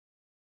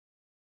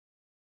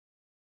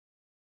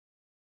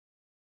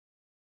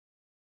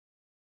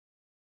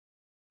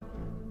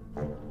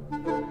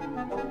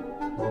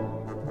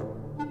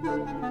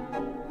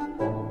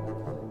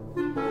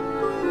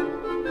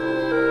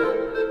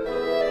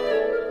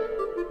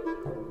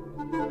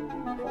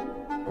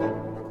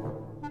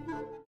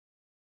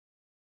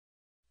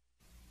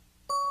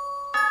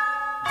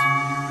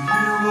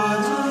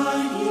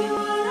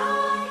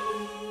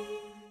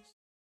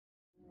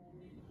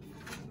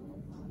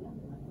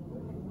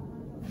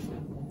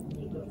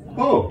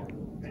Oh,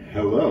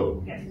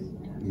 hello.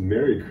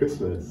 Merry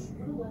Christmas.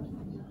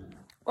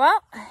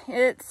 Well,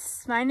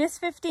 it's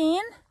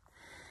 -15,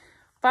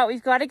 but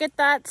we've got to get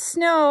that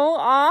snow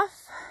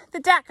off the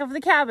deck of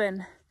the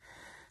cabin.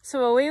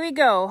 So away we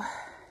go.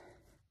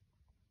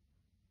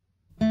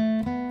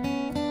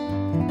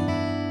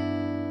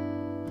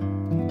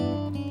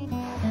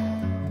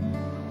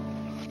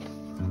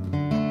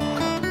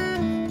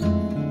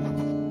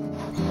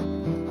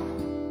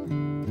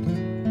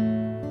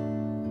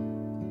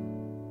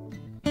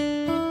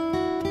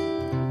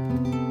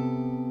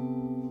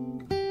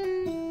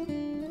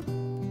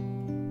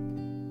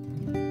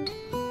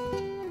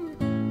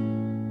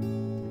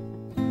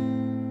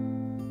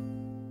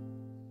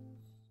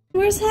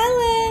 Where's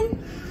Helen?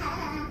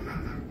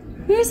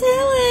 Where's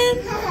Helen?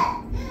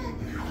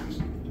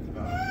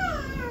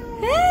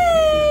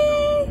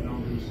 Hey!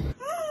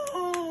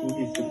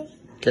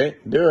 Okay,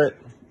 do it.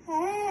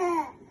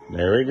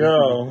 There we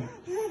go.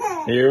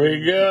 Here we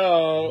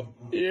go.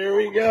 Here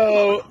we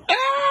go.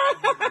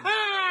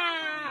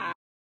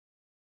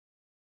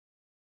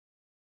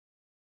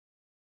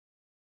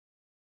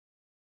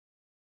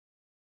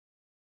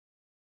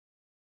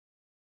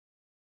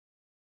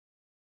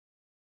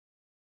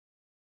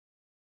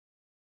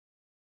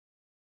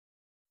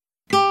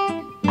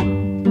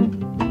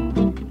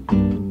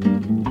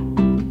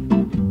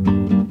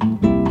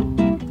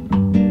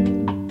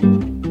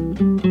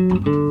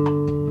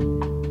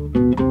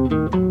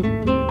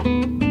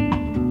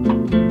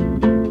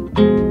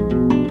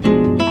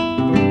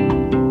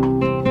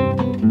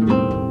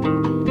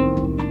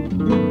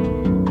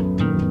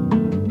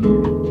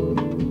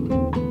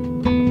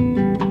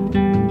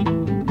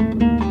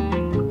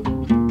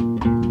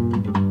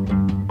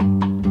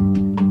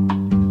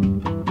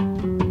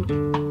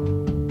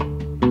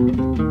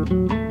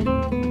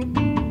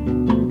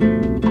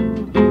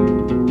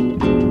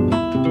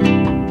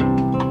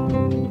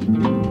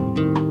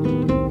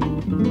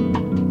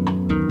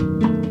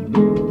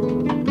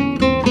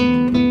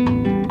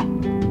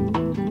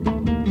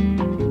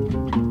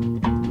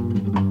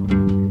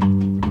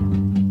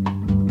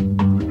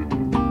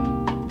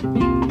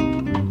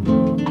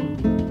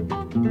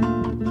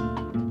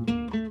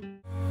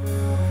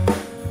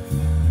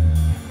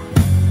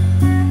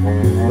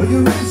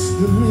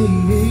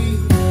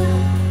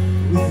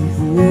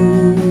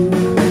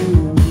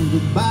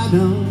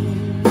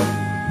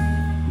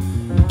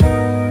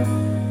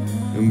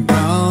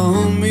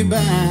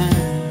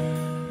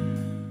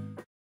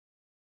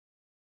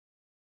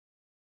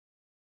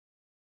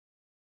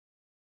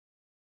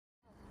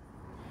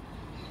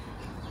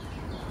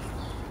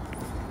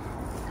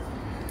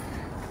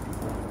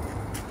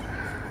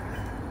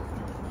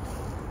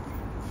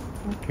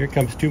 Here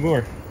comes two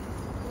more.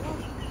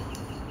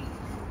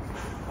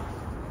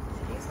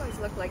 These ones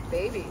look like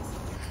babies.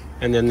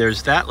 And then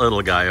there's that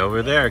little guy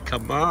over there.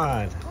 Come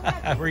on.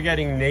 We're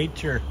getting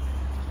nature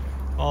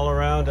all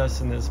around us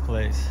in this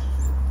place.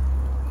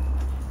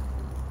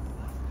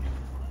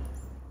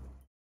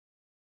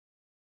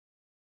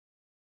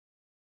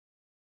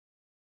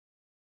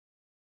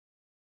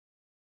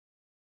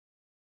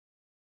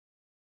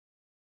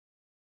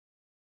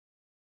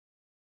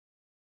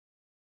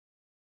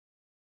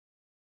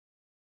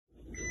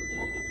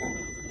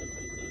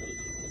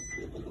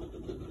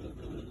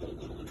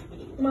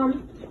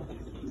 Mom,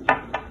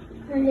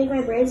 can I take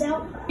my braids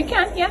out? You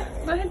can, yeah,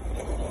 go ahead.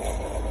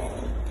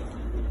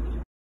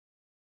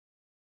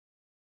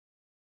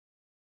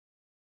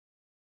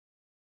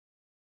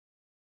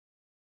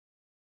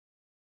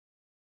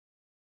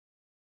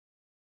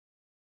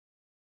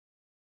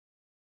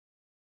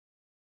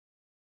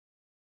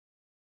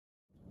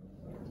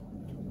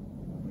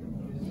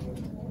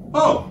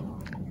 Oh,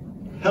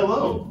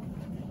 hello.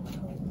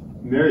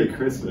 Merry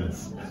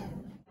Christmas.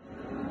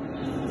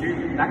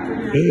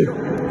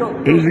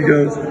 Here she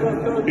goes.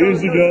 Here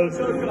she goes.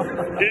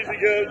 Here she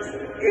goes.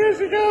 Here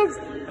she goes.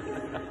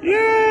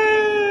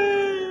 Yay!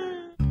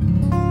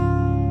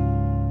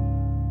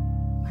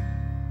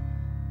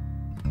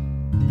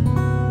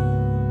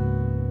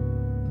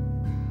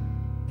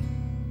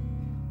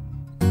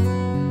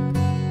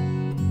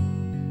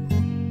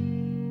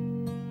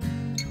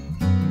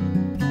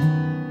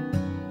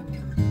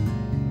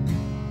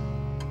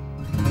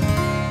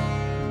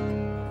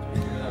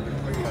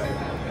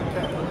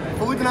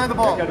 Fully deny the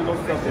ball.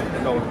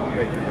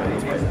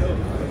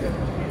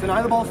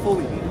 Deny the ball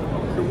fully.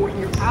 You're working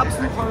your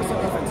absolute hardest on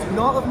defense. Do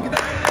not let them get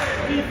that.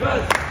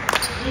 Defense!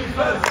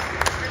 Defense!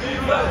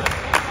 Defense!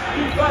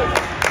 Defense!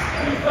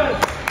 Defense!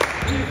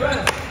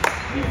 Defense!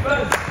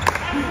 Defense!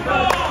 Defense!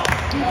 Defense!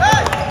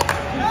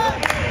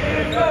 Defense!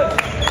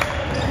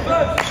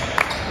 Defense!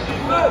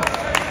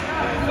 Defense!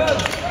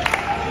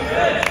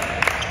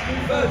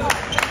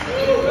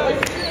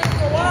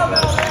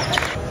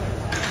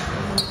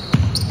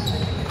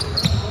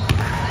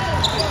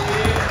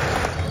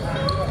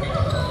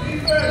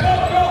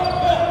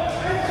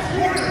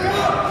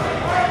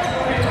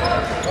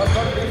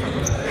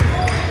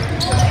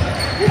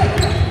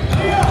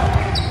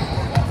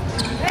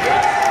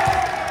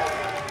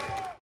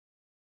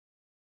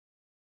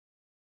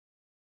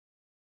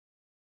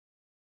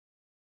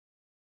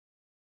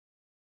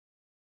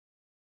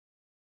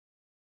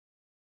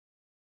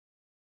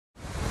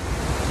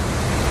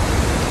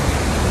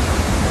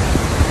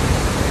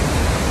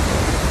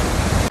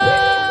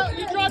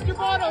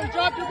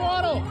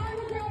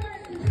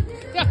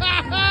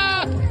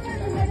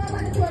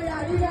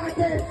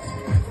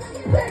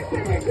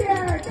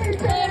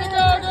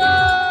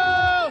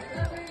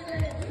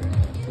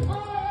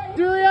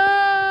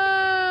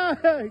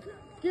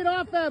 Get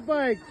off that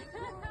bike!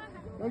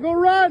 I'll go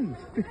run!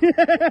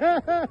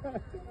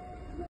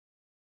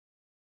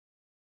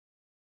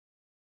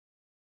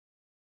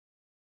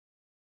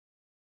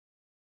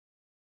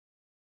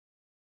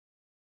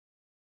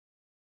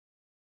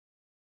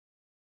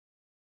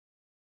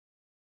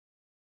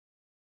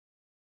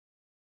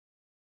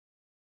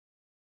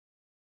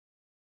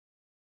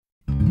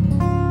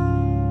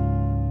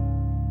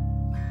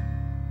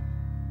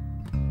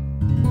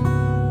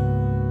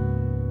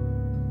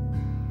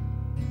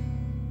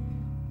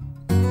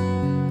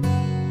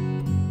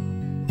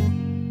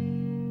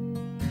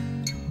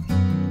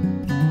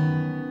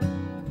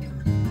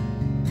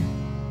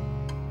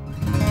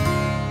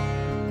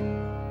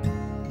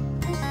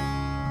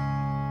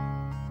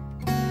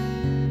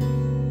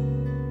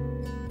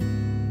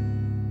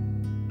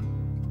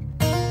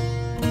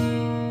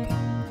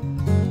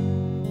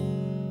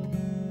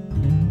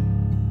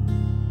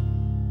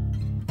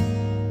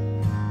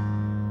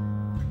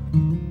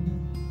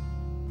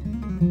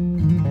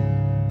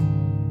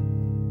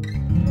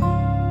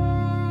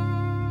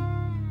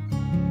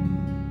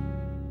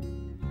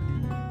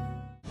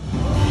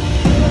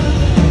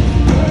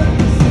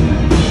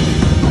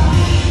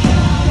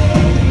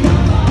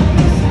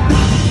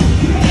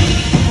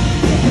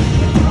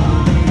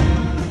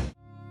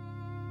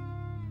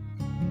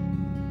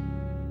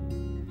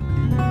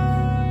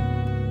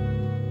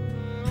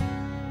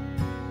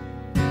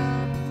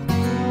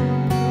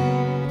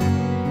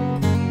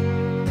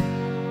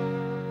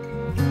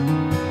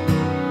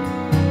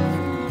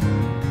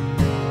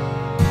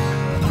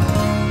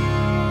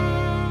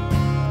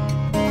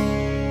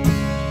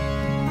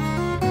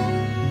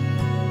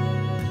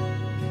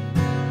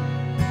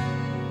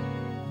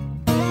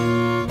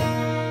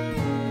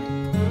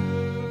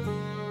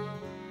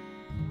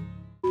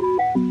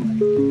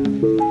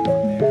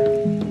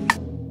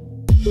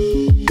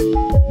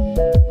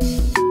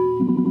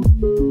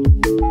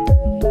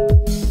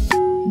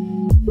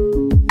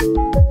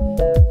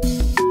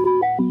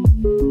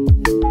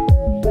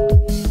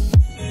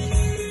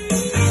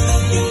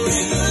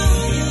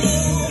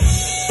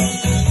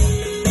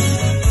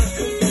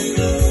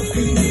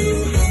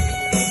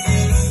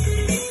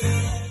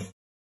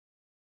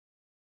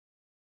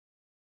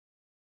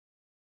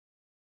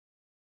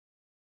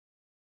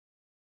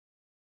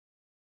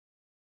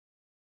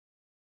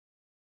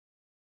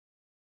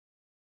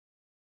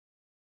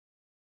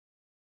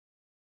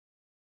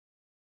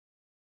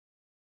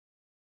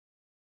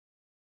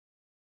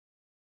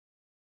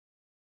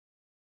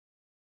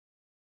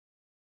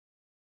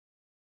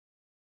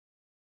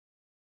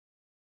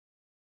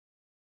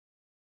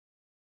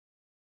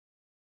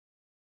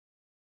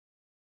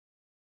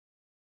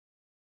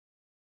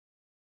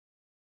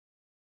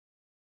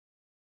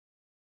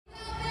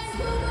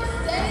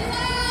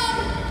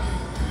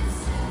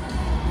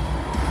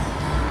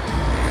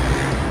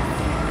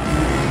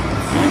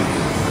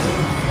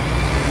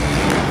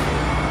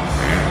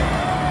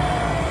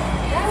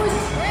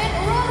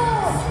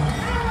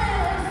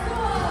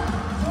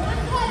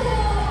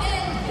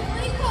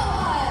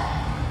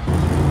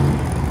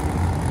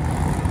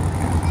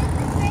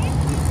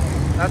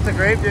 That's a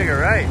grave digger,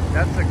 right?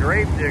 That's a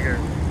grave digger.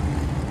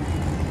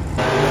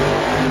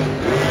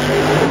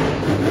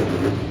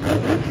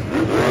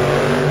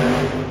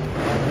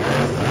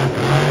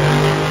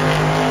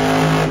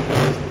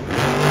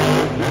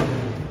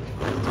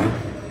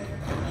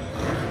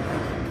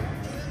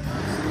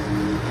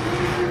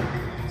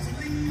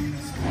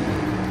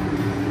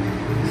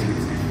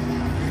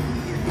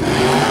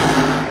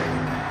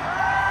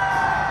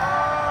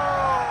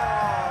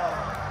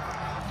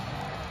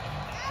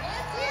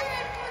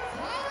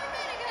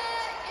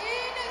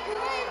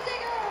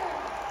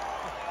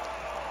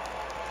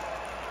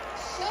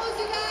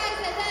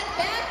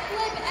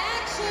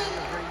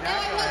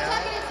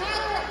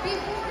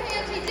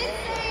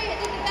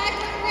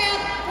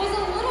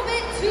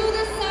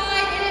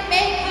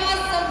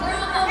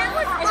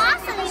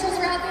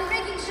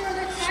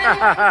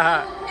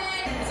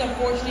 It's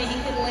unfortunate he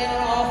couldn't land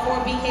on all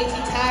 4 BKT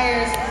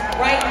tires.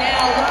 Right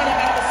now, looking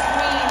at the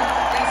screen,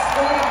 that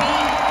score to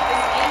beat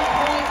is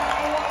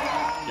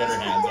 8.4. Get her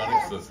hands on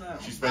it, so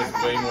she's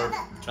basically way more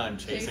time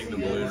chasing the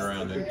balloon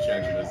around than she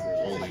actually was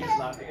holding it.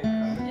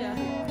 Yeah.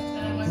 And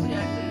then when she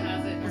actually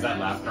has it. Was that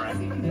laugh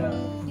crying? Yeah.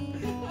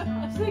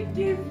 It's like,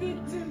 give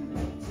it to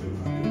me.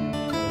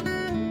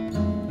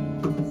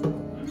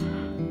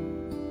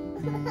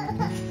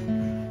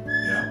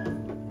 Yeah.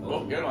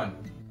 Oh, good one.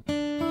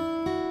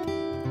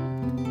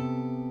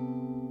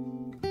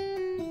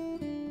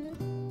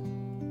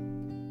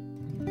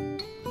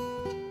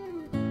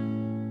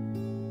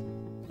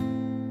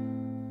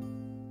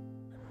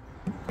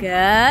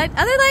 Good.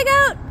 Other leg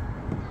out.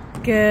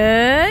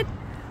 Good.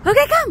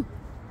 Okay, come.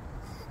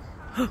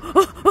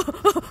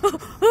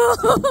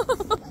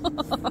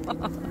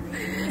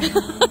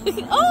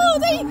 Oh,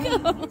 there you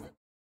go.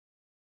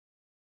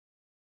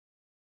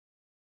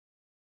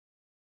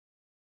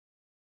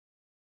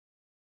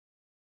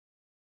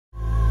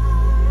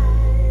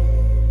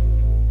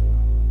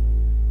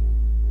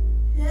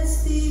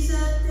 Yes, these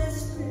are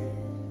desperate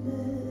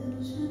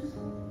measures.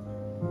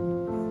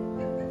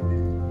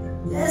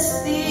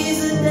 Yes, these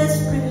are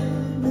desperate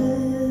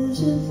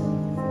measures.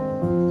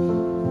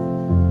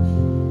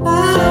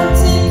 I'm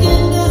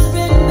taking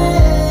desperate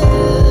measures.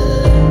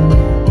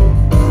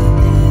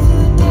 These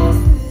are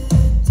desperate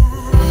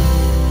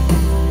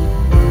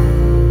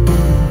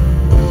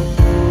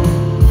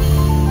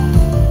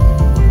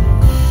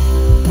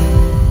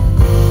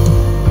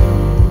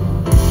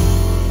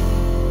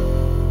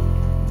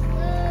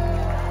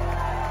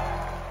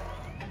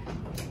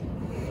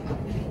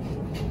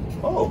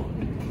Oh,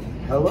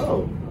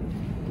 hello.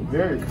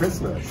 Merry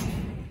Christmas.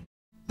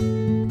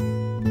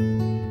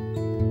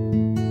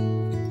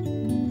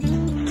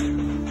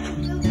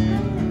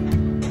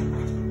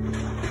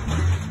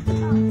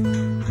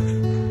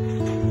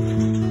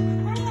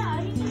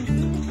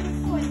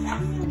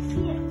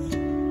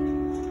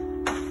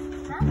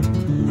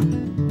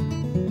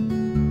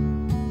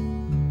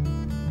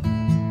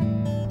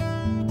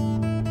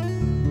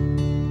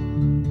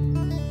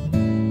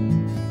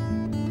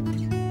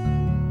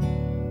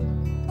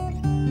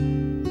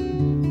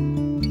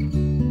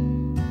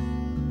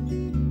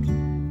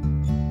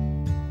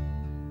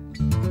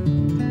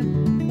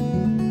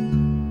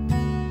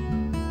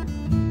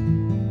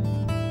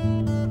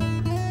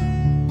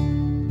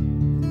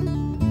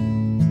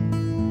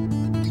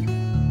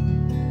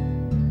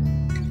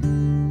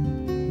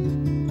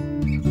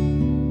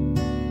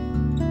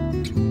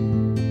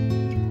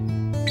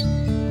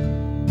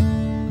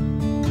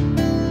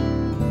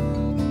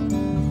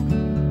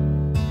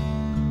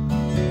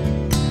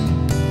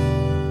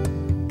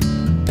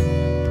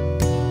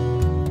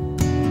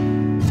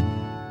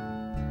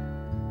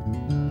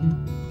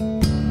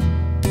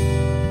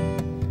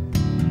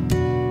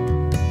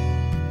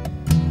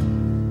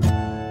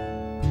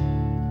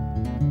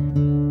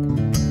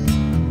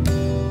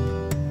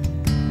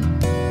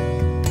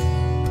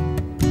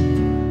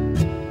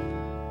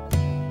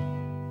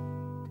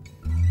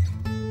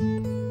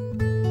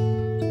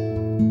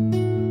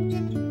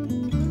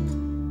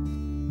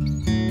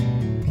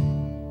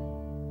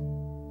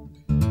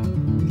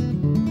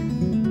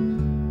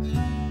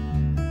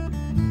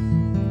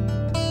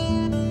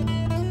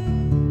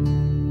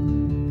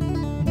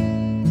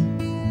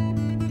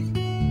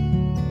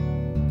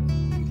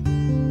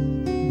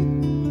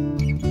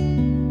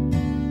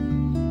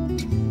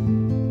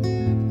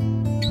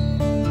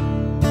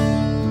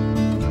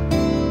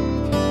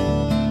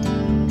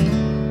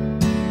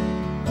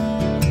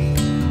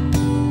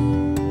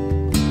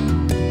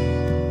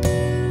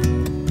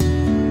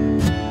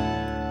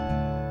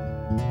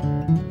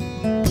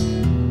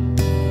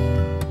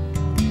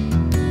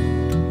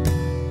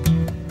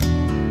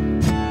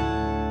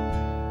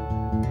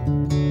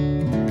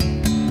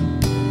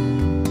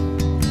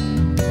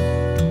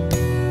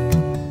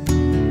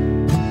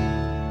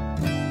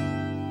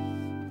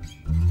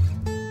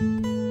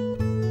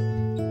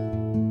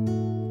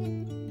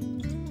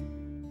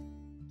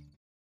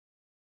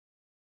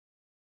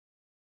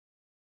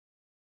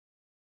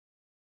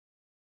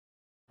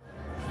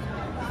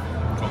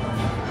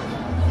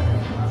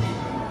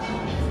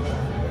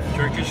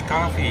 Turkish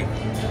coffee.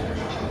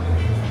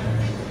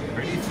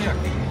 Pretty thick.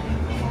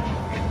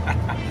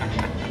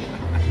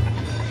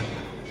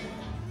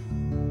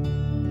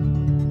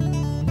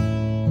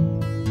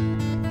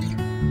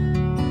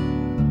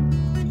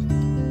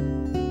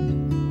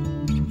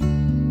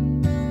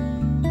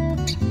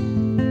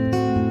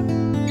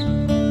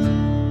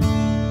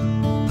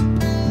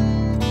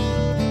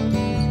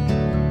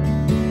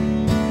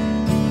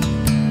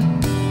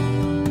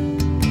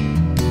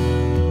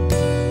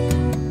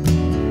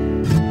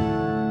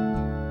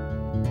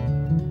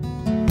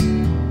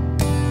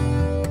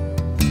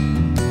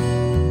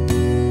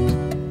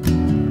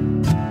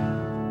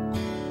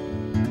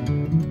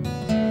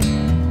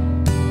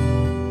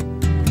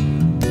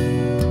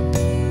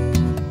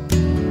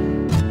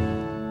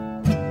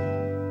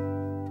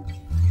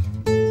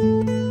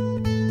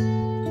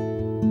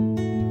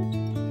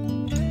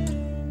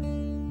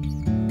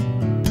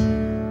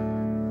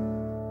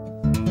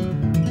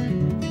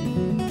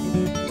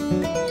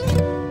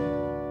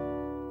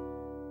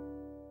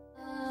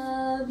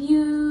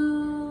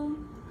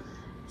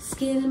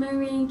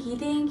 Skinnamarink-a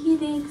dinky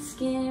dink,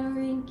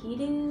 skinnamarink-a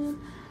doo.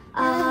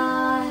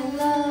 I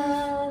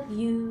love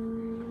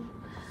you.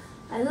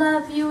 I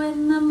love you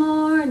in the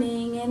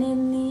morning and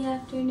in the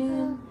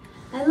afternoon.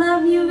 I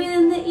love you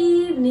in the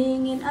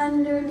evening and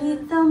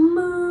underneath the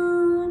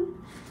moon.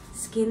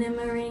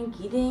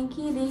 Skinnamarink-a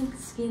dinky dink,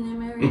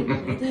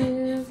 skinnamarink-a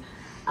doo.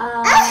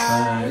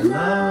 I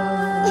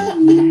love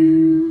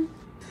you.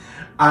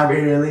 I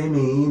really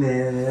mean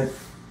it.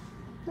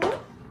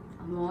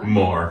 More?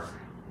 More.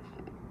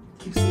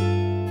 Keep singing.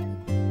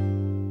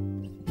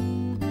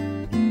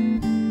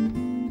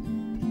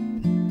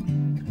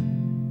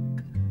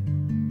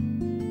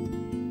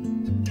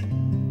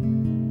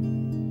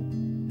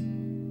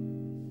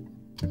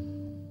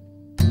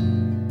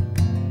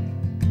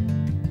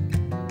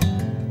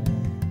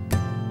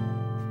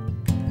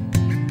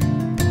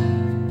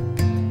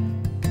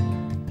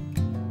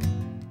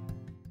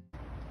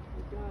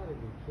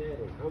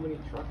 How many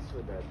trucks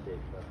would that take?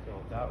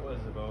 That was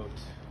about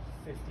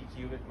 50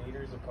 cubic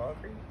meters of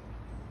concrete.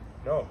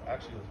 No,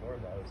 actually it was more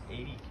than that. It was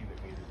 80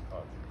 cubic meters of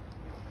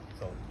concrete.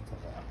 So it's a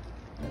lot.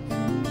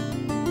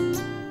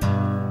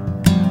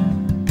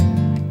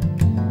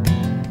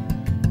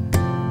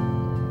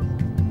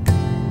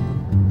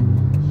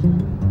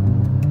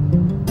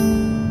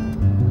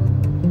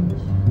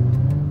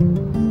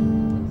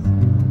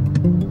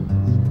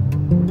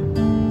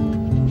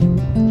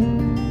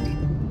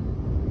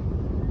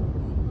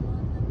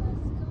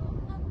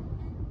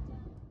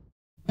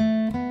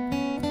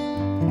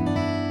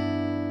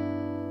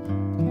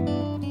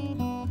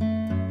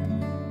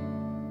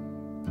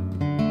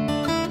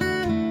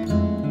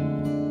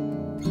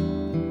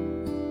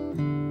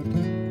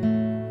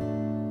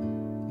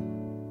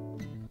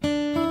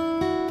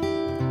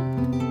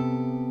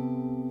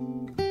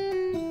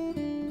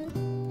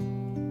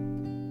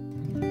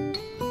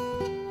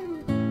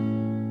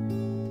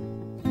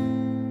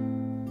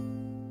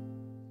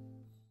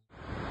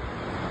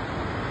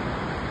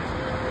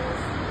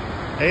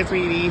 Hey,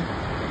 sweetie.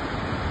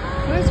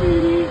 Hi,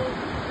 sweetie.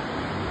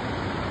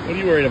 What are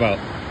you worried about?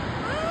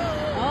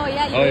 Oh,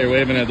 yeah. Oh, you're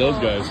waving at those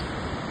guys.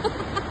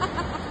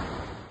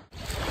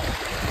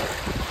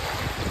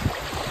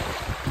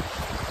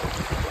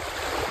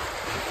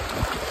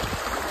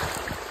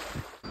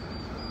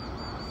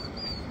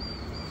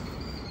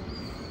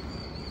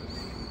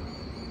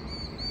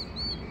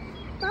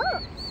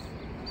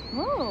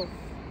 Oh.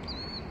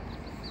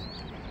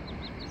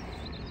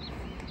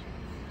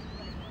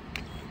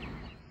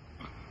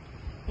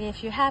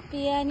 If you're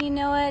happy and you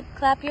know it,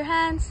 clap your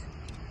hands.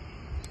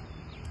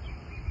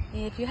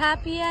 If you're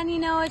happy and you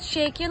know it,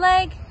 shake your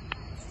leg.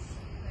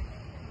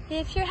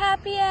 If you're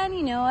happy and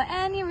you know it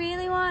and you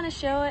really want to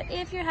show it,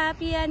 if you're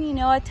happy and you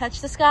know it,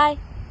 touch the sky.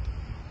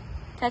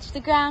 Touch the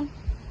ground.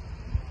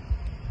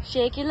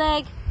 Shake your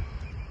leg.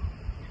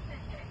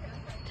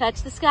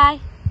 Touch the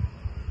sky.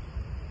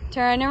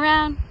 Turn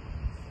around.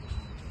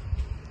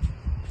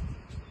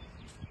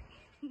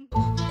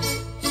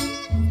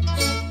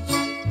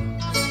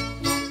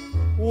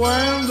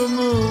 When the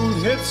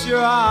moon hits your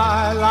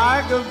eye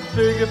like a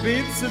big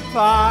pizza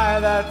pie,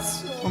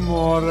 that's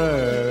amore.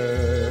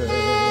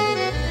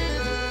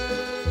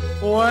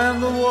 When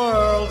the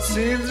world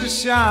seems to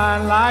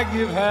shine like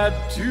you've had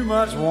too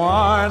much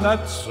wine,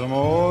 that's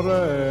amore.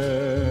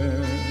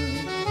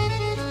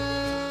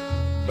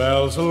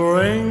 Bells will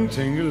ring,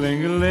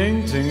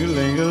 ting-a-ling-a-ling,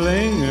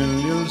 ting-a-ling-a-ling,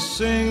 and you'll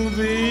sing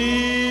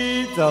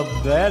Vita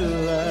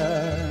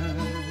Bella.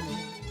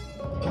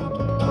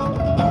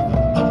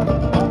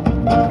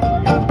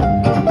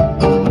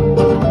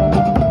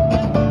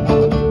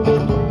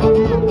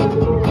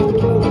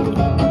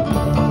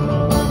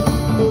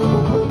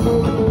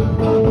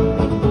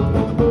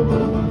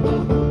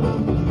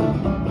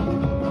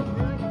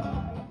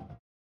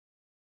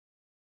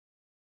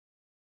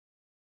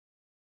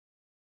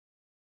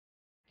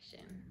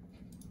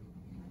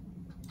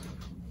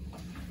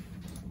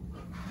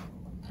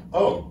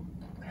 Oh,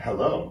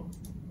 hello.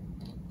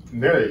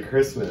 Merry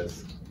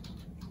Christmas.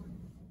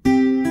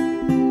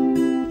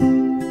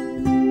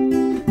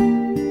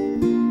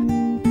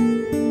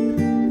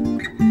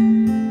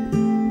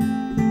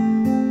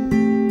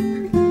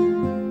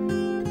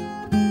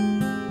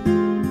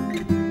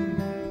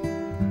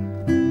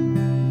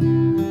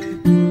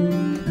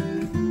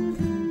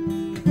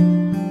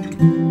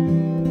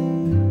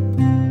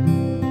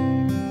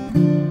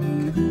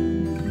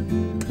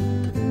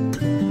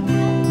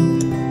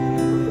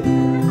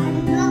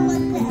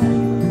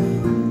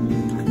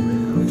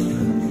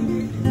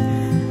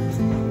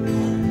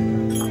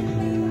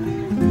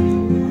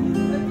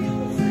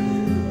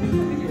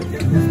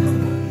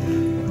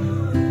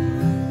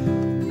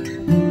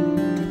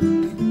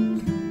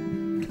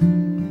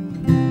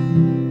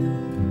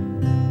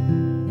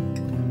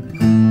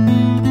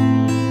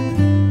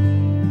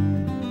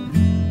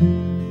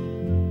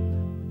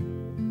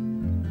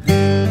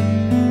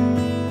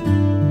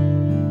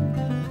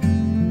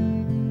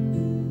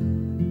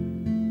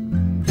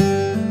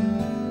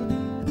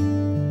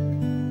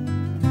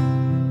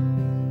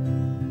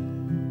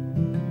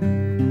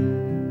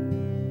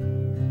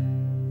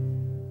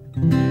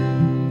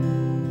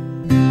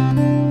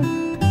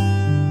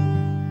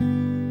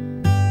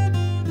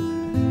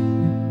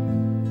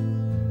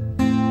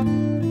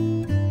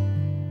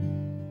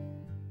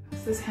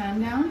 his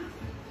hand down.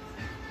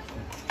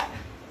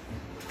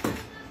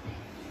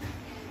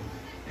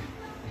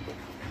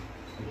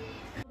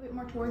 A little bit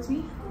more towards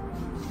me.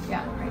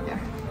 Yeah, right there.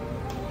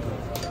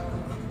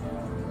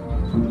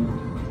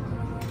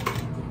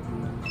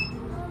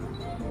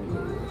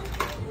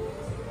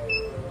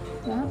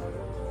 That.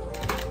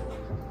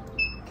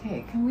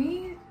 Okay, can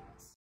we?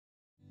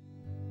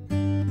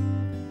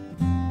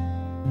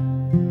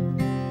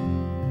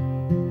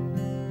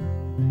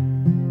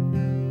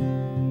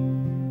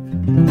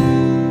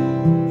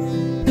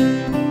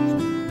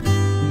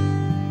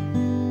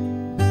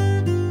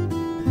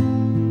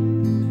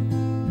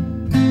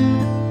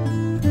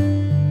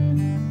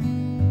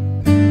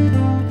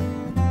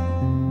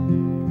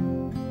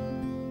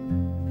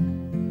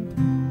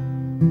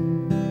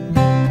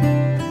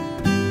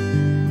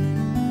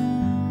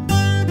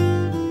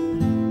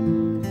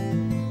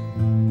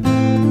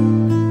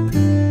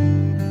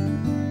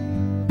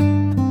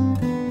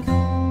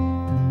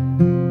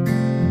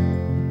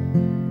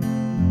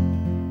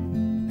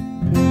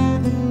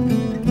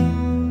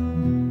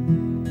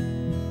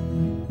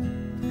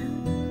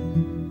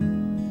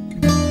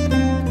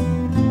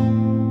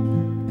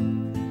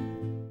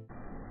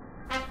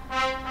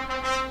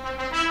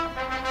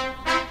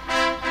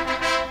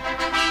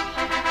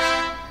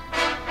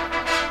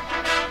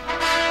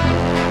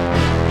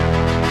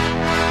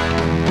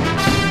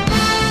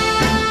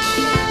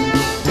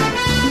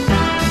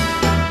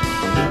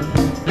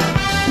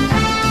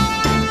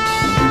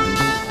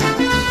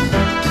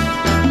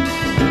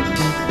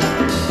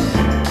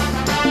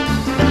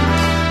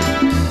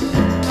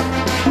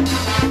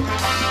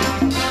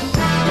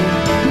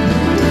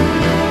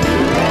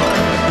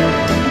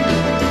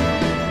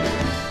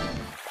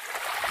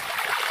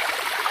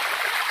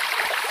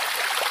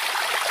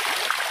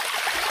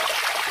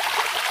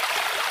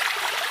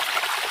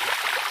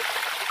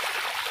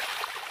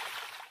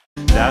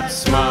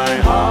 That's my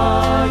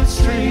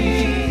heartstring,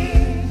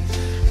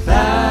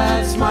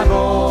 that's my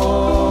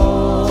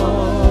boy.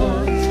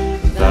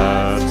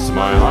 That's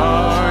my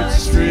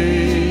heartstring,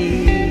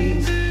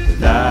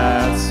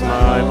 that's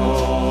my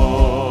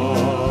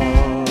boy.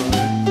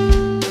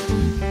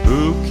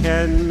 Who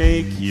can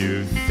make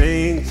you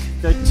think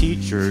the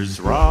teacher's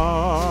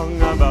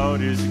wrong about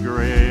his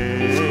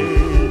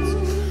grades?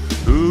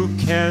 Who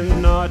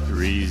cannot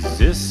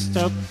resist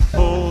a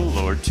pull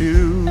or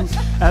two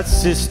at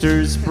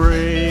sister's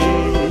braids?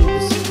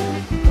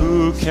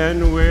 Who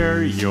can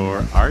wear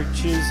your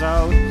arches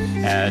out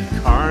at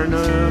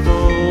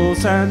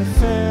carnivals and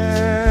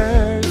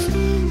fairs?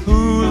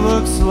 Who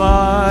looks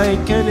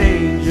like an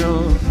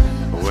angel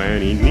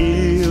when he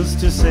kneels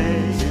to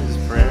say his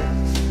prayer?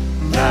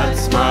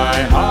 That's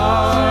my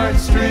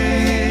heartstring,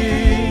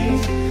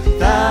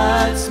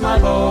 that's my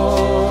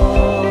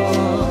boy.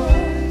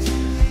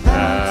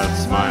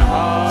 That's my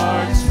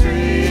heartstring,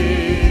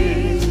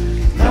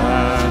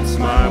 that's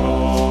my boy.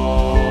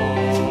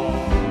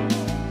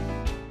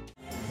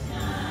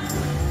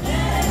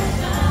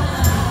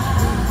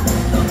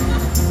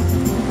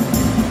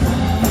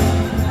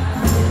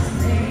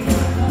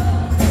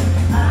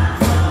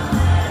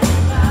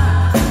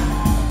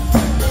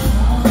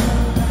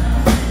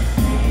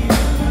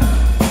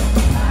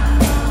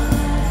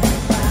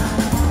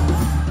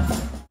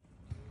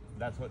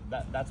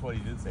 That's what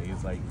he did say.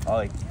 He's like, oh,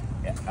 like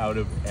out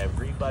of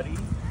everybody,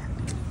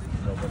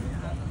 nobody.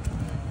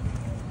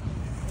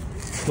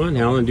 Come on,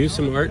 Helen, do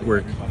some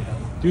artwork.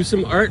 Do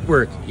some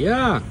artwork.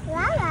 Yeah.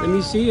 Let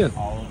me see you.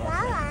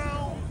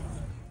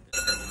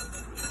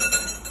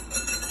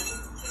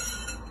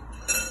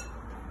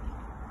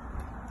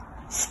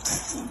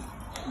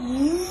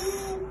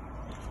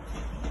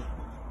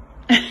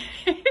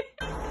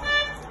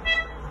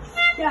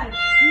 Dad,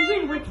 you've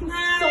been working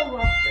so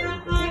well.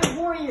 You're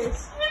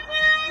warriors.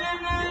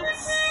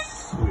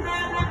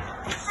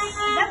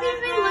 That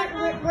we've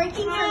been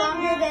working for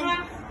longer than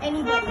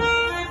anybody.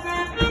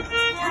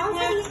 How long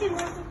have you been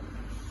working?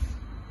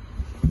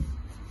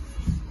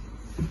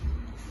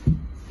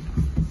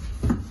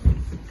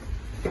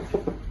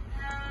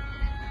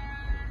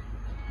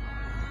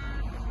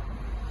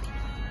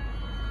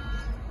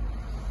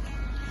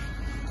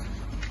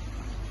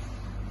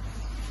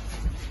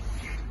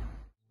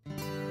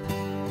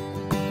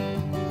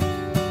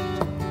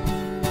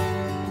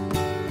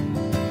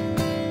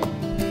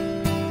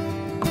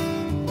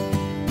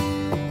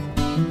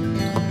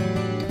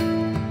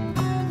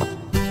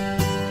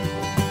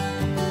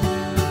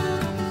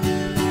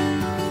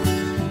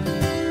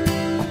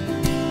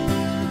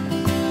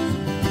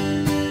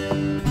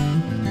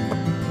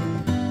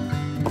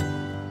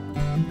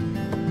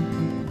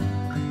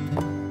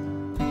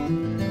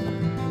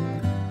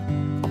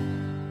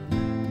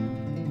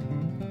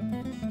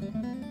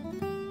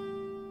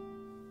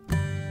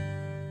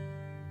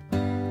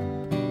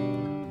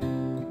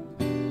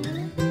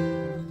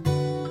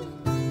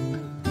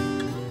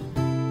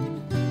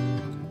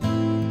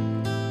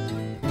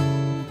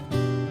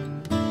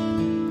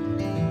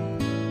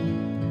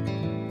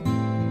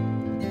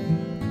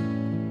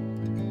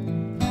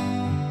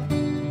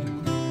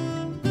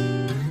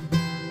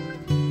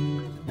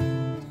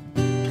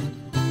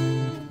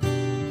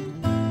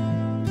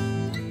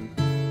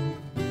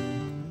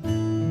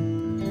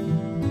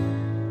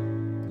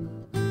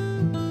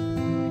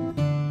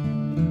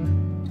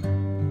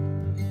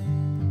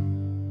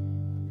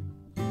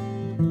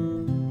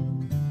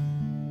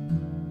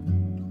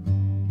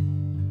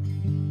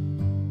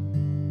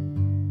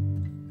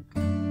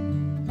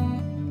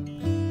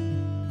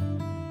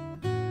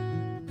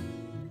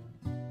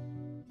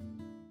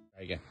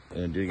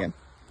 Do it again.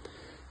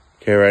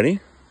 Okay,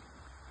 ready?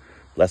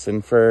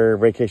 Lesson for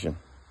vacation.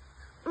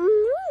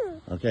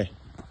 Okay.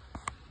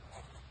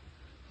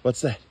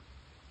 What's that?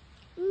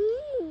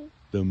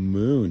 The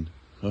moon.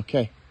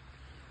 Okay.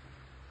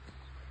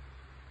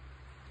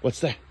 What's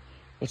that?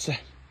 What's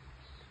that?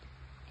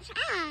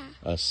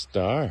 A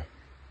star.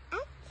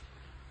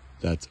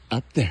 That's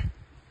up there.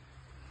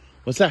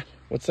 What's that?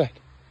 What's that?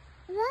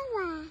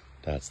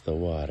 That's the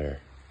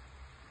water.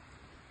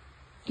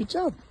 Good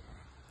job.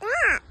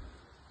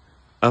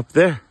 Up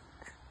there.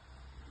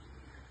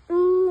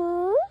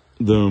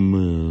 The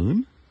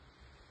moon.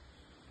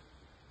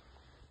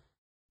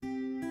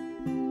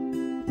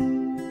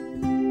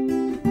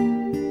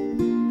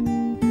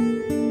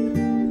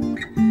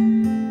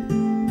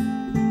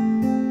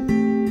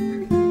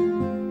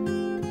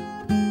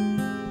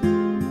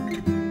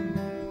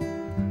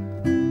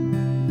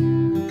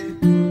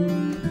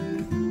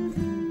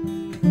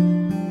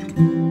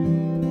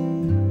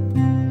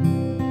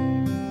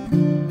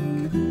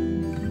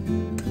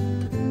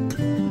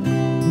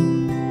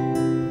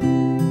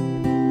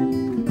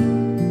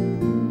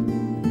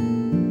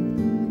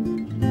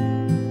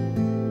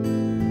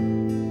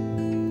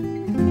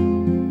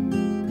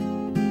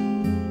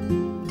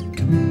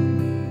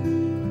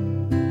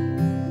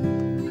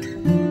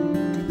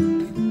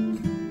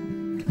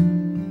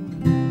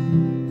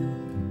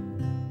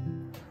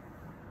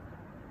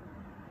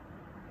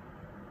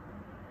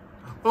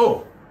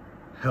 Oh,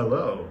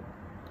 hello.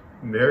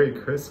 Merry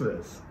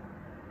Christmas.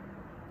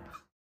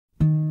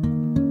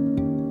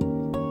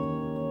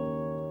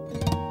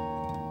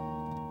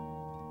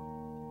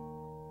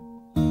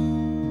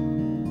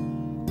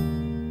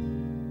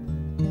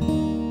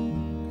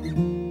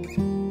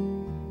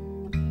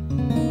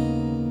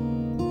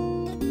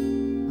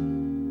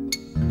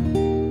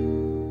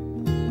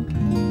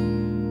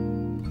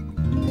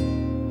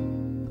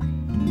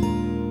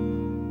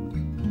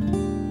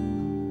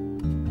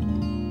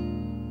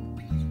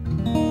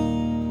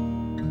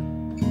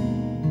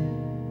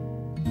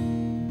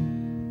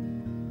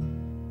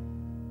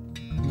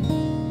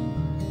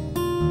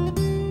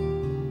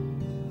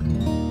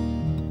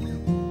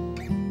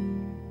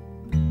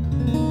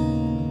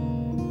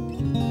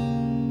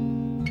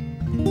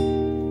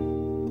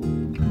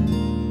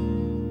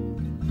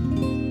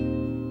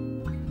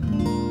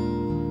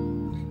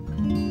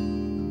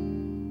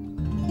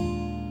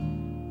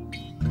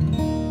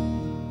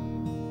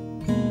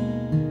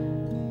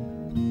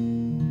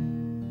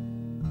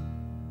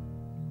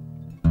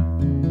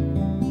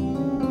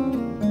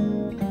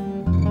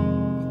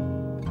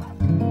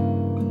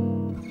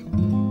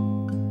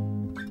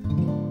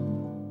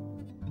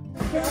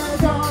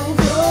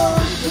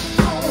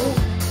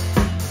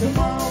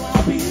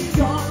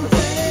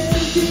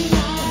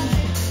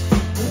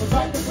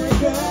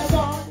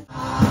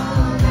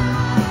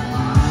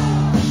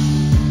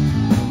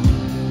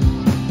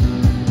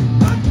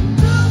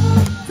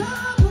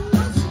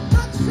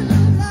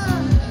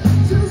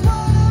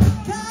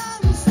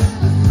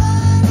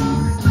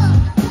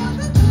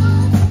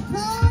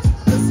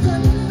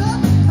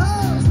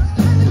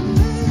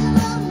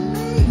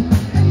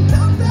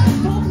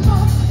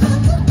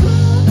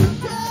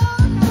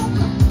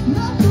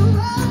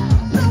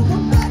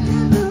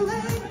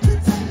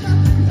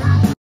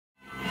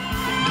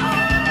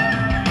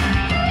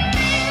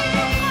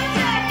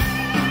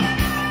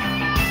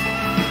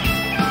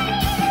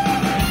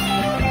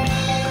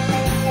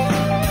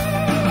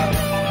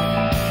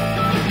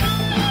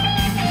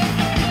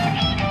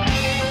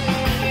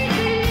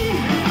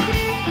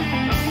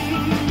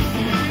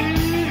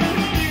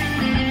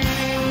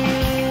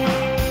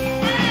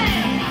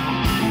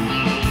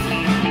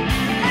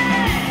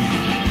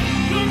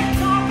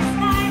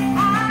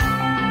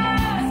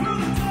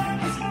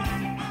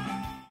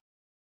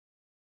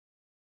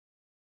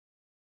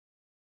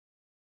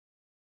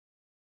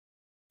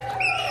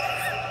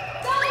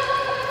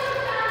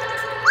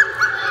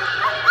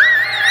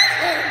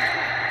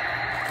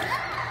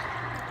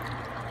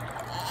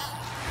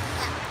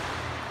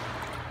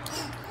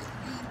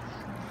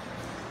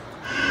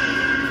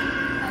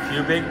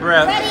 Few big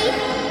breaths.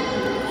 Ready?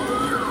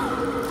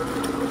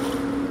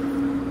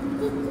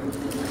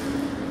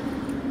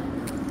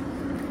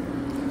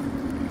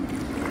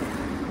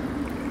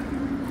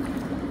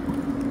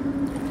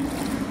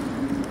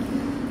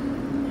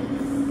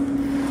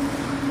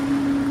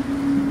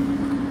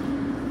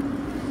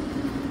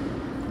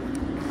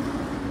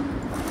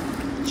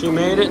 She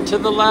made it to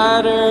the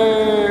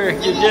ladder.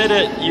 You did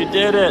it. You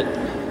did it.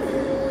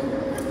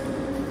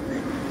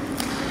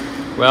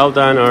 Well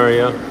done,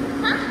 Arya.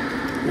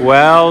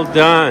 Well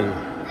done.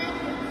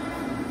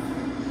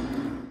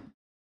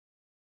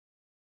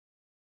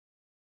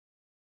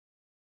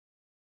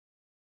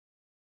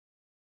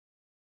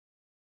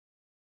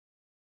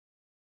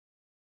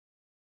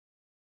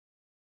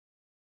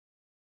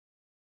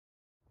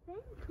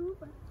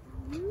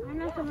 I'm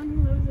not the one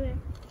who lives there.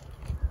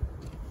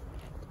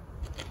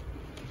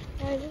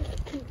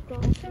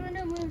 Someone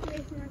who moves away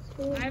from our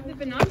school. I have the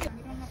binoculars.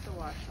 You don't have to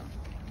watch them.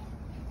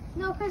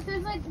 No, because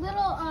there's like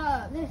little,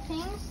 there's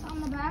things on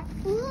the back.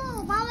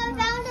 Ooh, Mama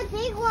found a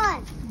big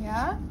one.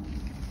 Yeah?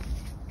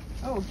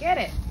 Oh, get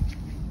it.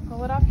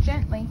 Pull it off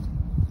gently.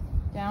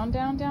 Down,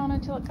 down, down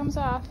until it comes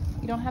off.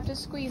 You don't have to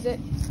squeeze it.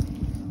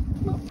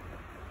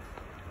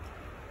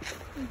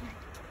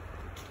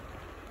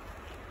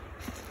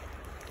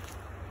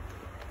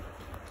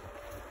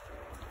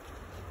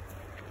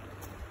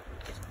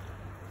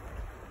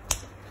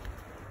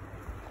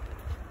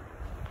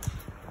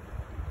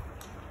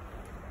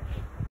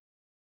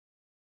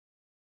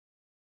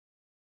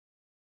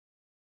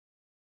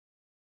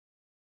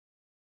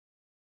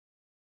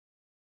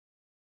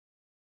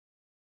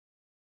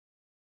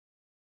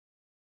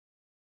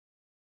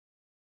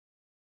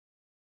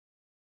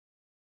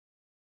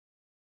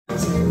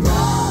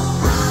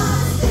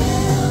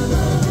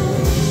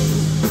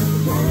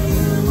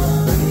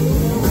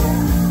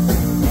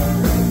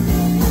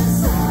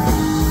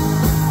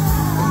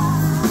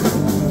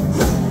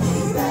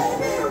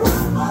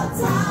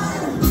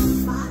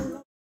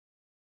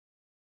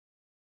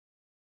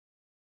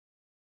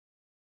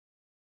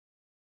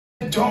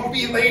 Don't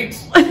be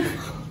late.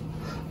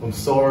 I'm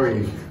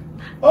sorry.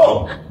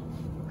 Oh,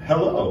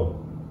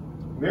 hello.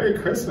 Merry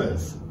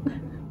Christmas.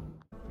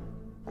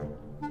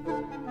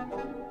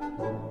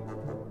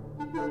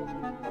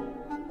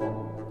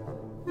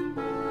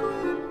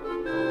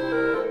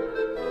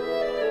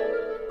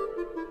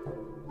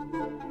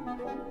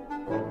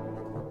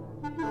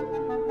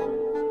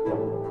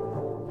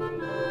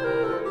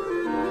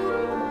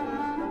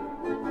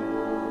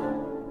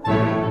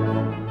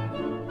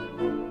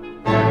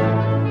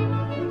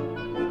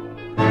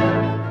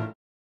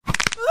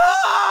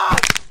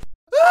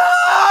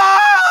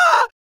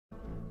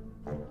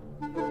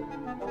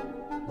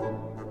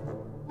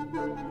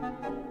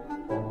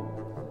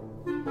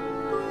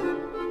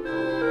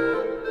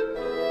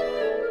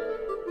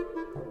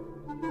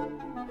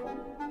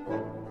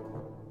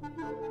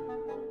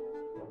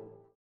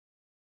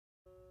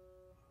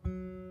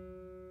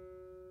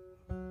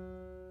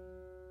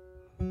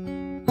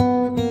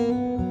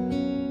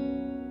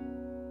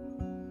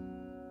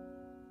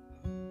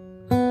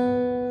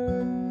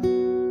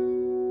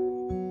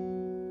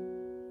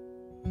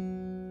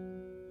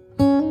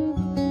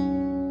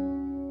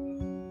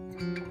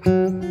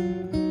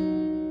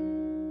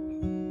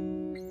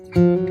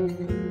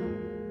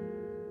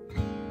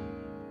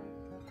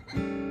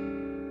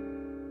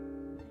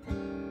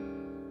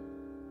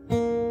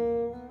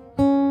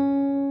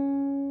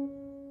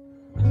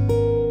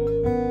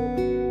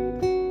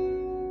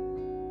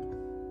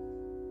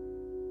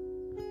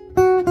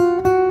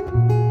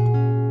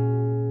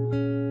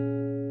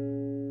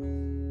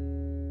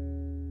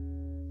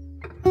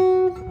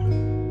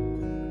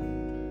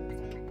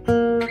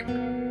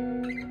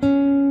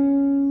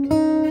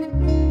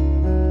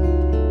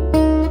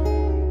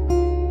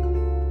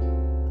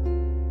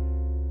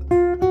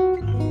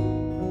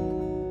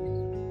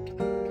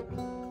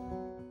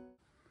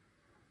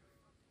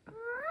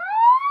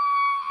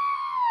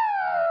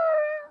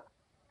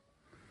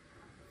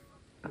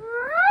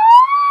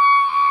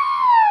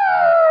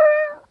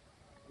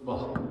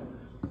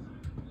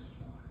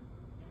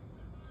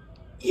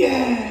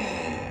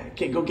 Yeah!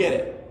 Okay, go get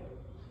it.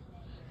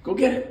 Go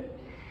get it.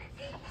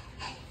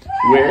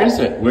 Where is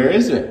it? Where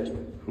is it?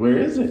 Where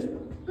is it?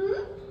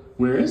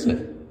 Where is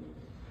it?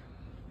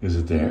 Is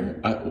it there?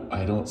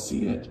 I don't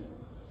see it.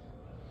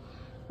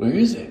 Where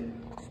is it?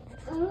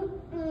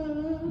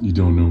 You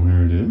don't know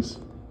where it is?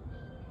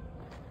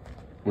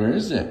 Where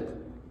is it?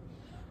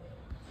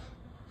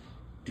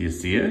 Do you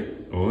see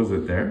it? Oh, is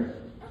it there?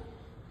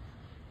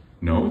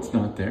 No, it's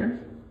not there.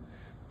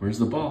 Where's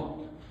the ball?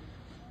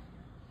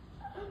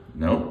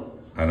 No,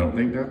 I don't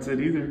think that's it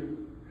either.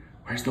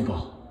 Where's the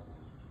ball?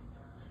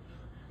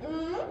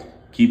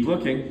 Keep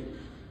looking.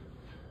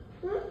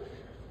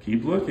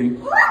 Keep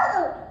looking.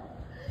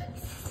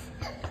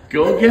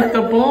 Go get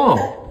the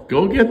ball.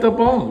 Go get the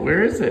ball.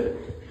 Where is it?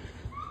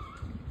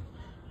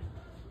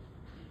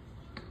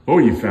 Oh,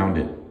 you found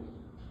it.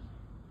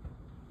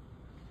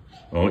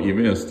 Oh, you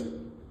missed.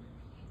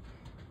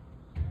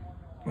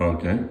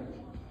 Okay.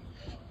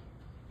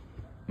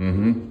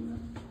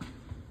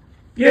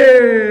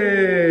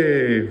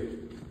 Yay!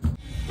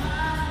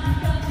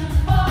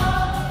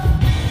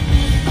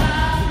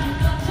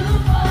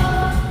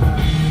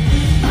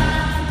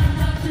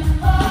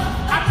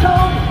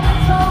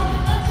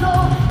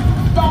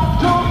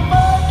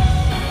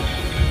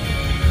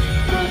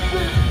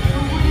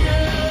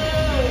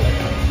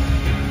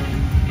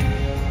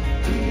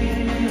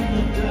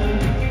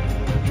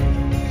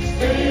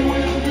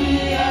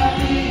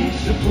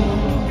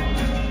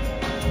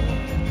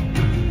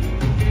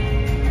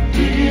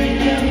 Digging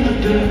in the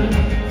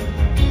dirt.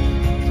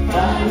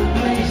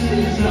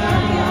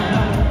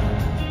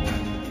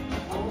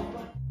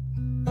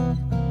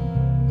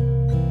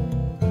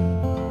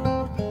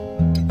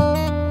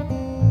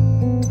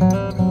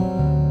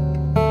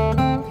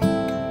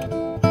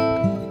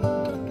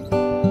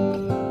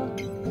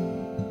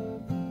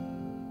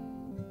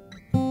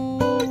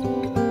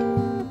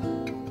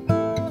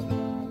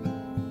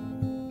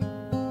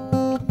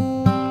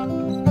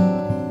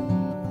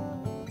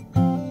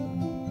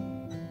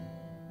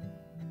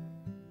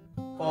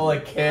 Well,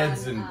 like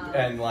kids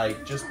and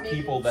like just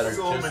people that are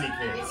So just many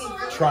kids.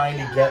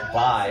 trying to get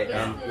by,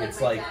 and it's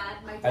like,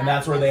 and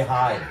that's where they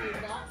hide.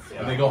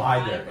 And they go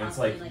hide there. And it's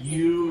like,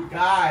 you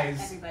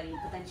guys,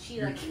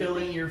 you're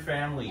killing your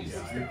families.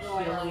 You're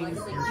killing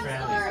your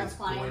families. It's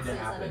going to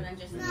happen.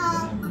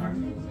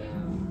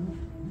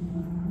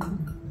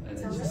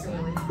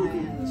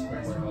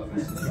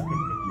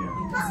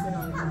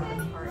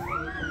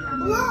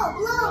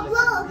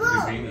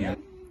 Blow.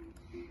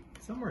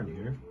 Somewhere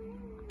near.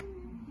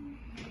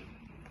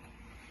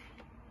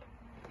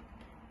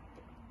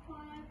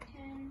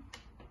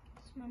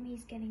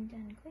 Mommy's getting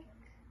done quick.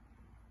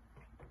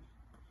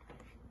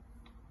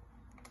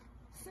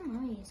 So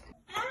mommy is.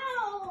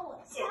 Ow!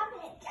 Stop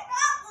it! Get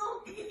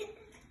out! You hit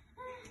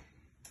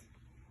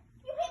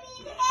me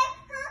in the head,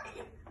 huh?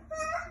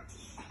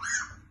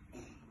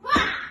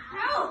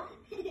 Wow!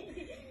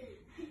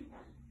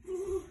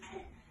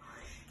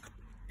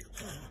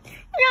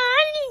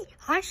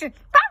 I should.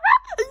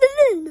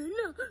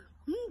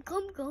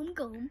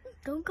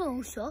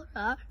 Come, so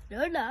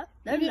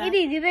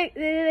Edie, do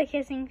the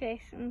kissing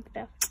face and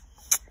stuff.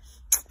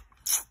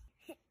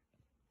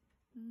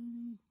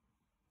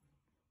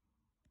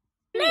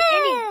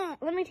 Eddie,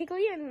 let me tickle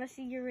you and let's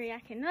see your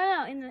reaction.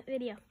 No, in the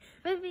video.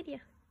 For the video.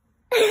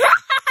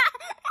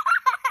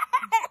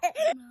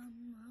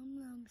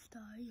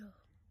 Style.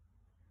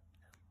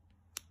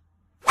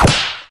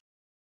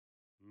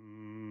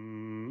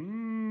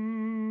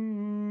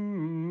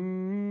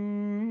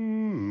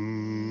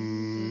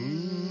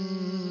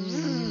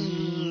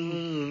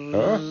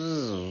 Huh?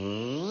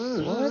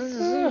 What?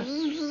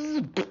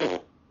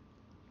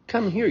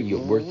 Come here, you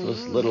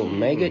worthless little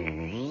maggot.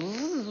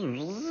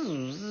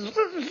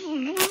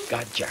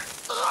 Gotcha.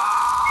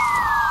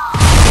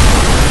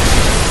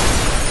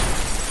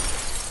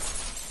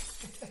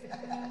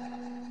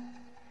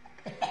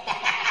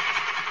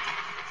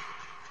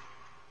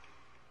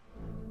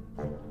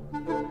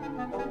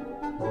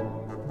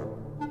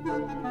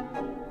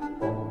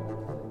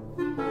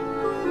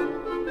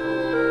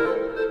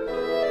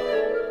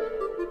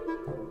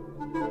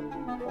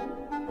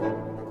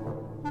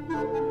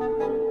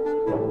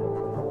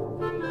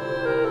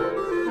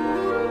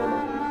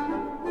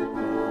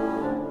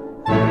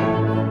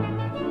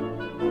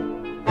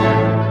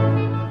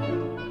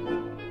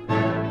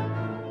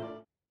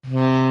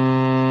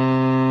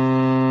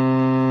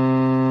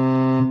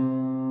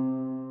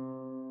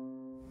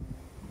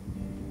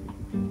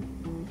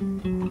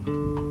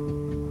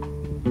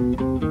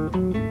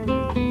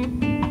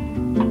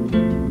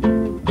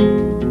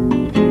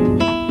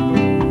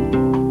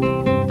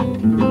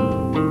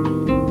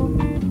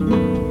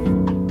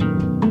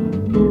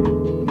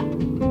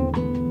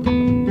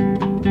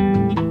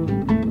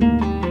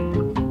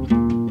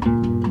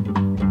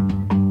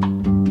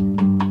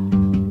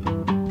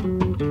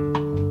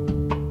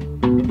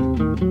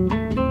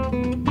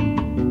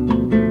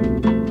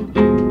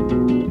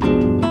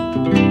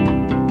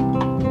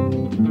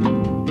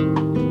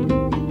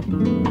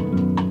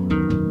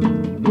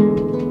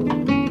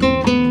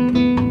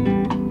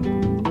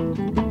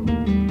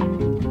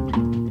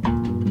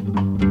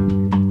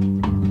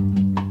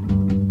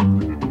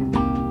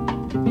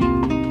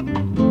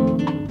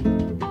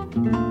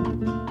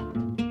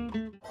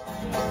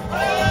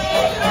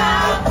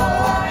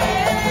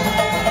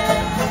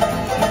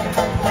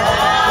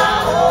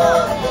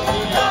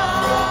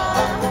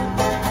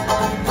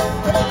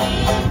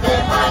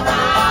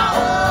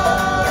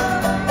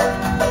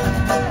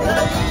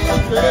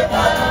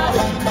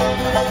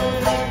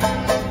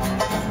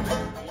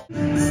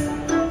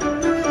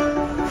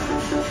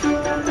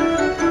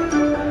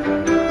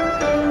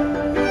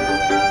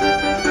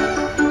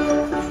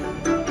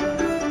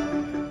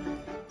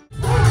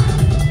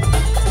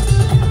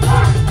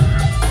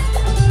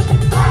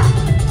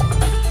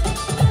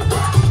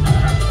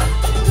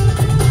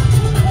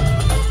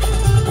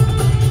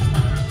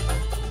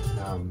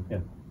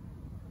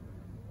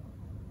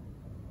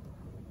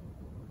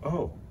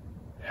 Oh,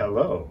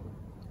 hello.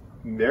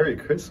 Merry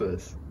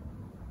Christmas.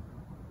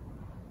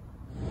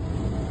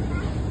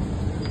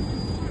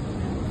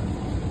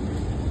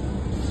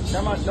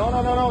 Come on,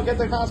 no, get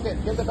the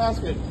basket, get the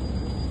basket.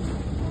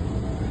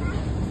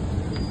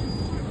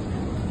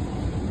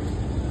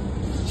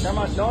 Come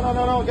on,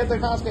 no, get the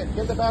basket,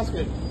 get the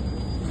basket.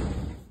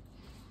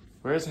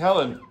 Where's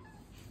Helen?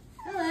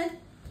 Helen?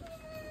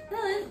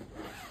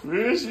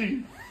 Where is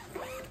she?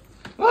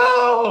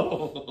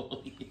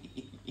 Oh!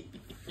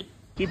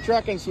 Keep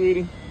trucking,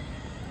 sweetie.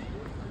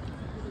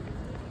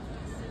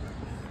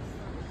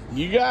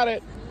 You got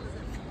it.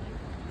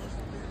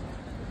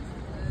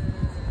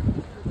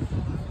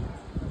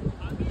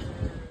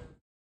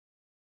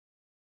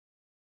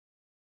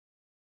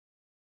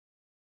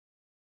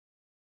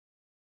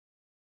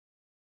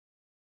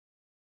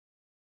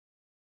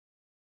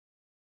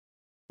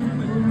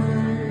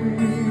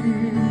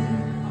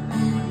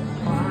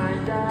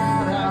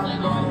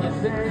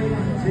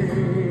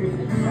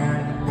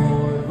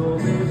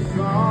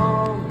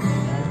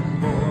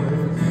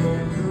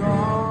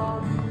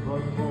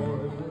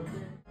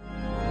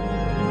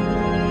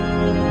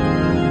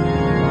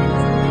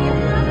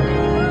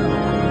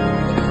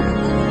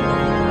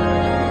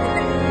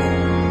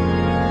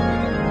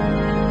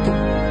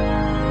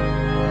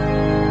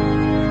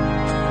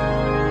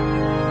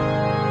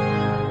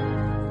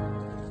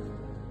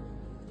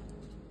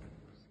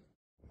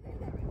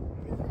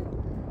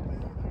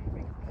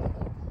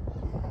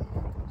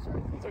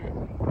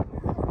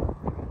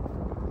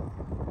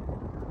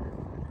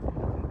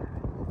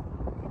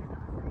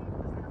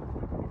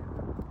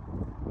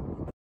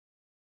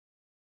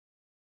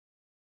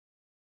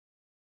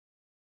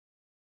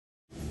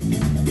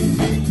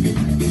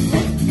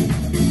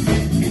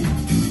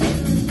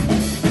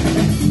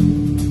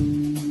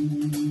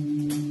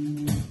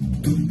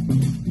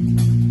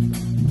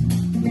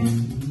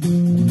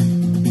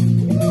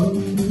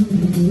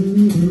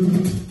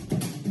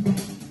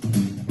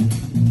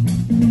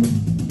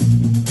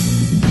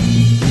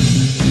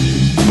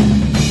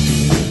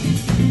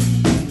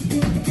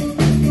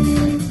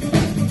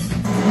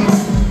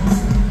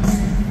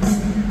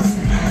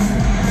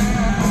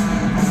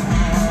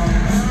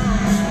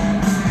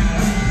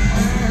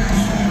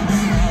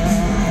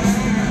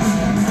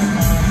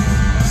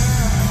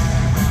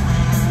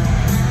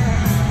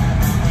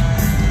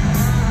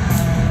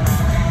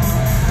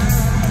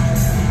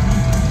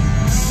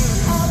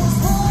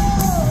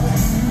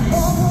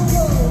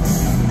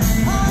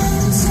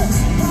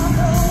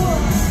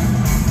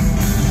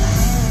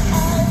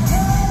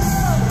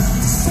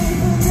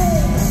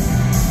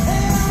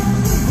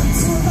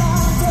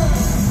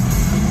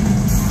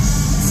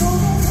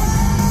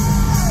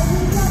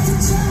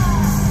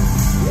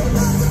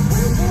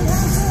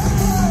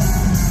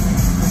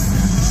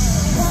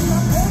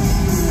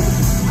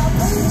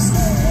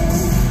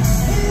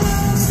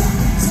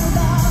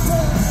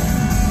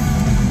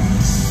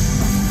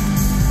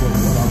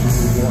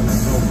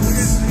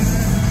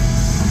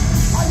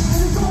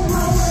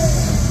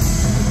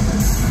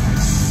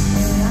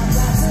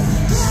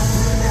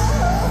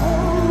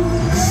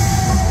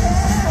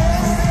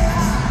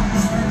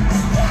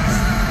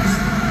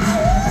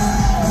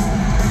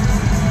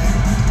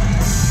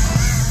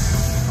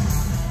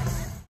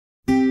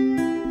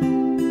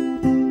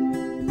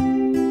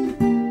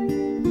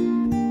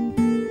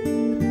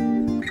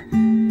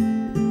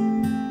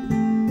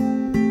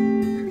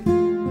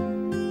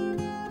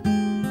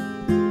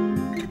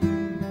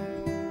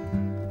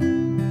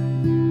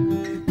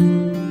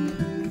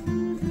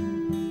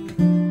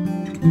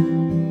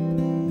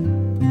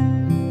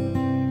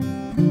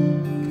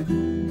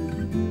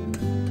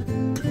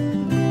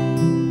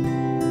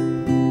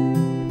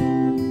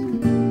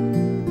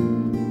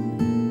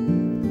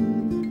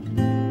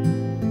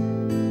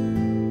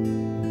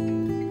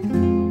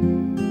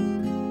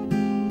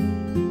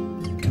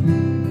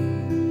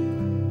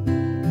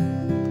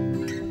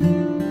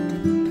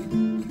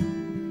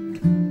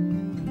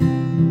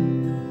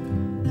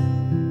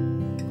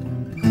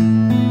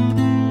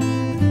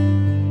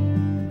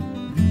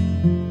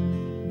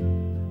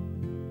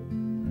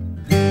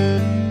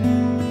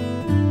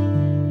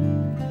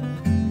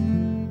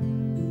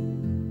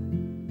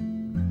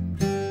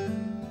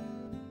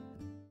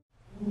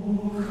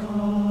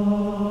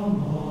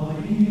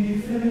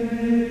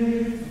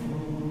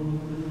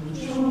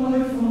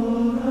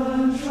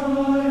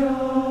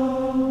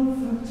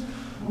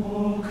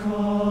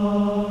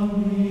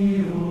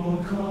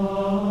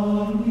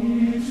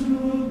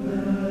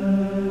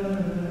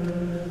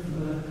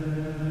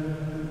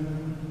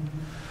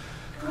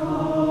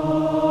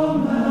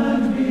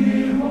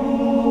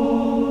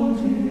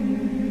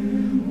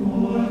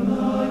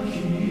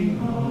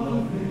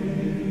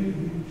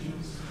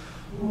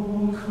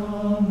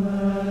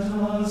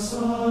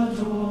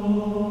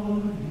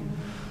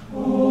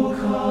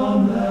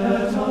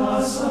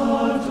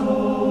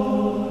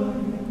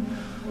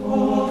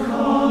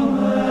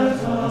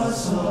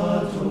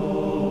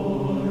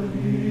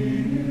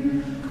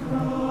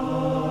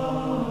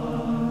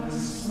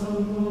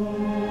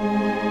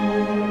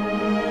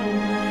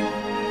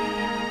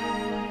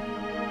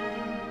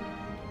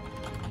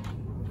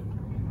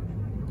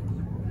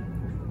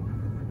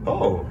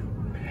 Oh,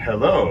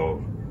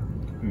 hello.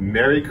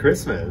 Merry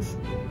Christmas.